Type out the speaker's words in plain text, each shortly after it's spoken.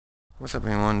What's up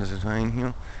everyone, this is Ryan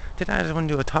here. Today I just want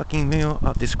to do a talking video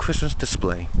of this Christmas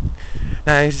display.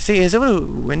 Now you see, is it a little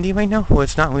windy right now? Well,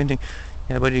 it's not windy.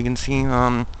 Yeah, but you can see,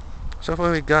 so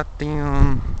far we got the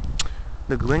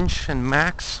Grinch and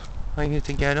Max right here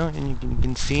together, and you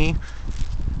can see,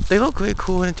 they look really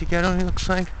cool together, it looks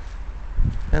like.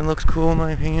 And it looks cool in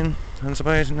my opinion. I'm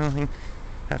surprised nothing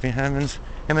happy happens.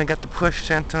 And we got the Push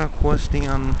Santa, of course, the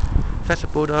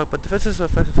Festive Bulldog, but this is a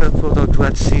Festive Bulldog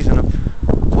Dread season,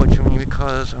 unfortunately,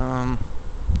 because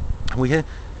we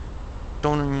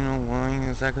don't even know why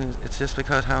exactly. It's just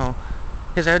because how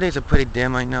his air days are pretty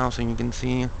dim right now, so you can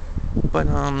see. But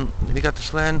we got the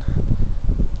sled.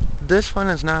 This one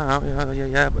is not out,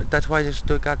 yeah, but that's why I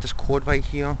still got this cord right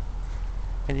here,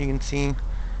 and you can see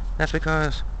that's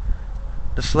because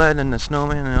the sled and the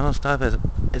snowman and all that stuff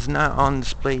is not on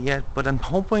display yet. But I'm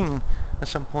hoping at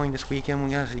some point this weekend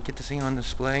we guys get to see it on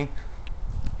display,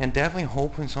 and definitely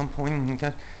hoping some point we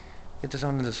get this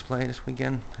on the display this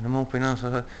weekend. And I'm hoping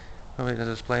also the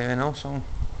display, and also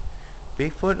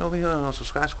Bigfoot over here, and also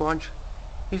Sasquatch.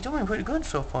 He's doing pretty good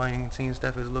so far. You can see his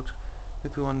stuff looks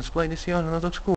pretty cool on display this year, and it looks cool.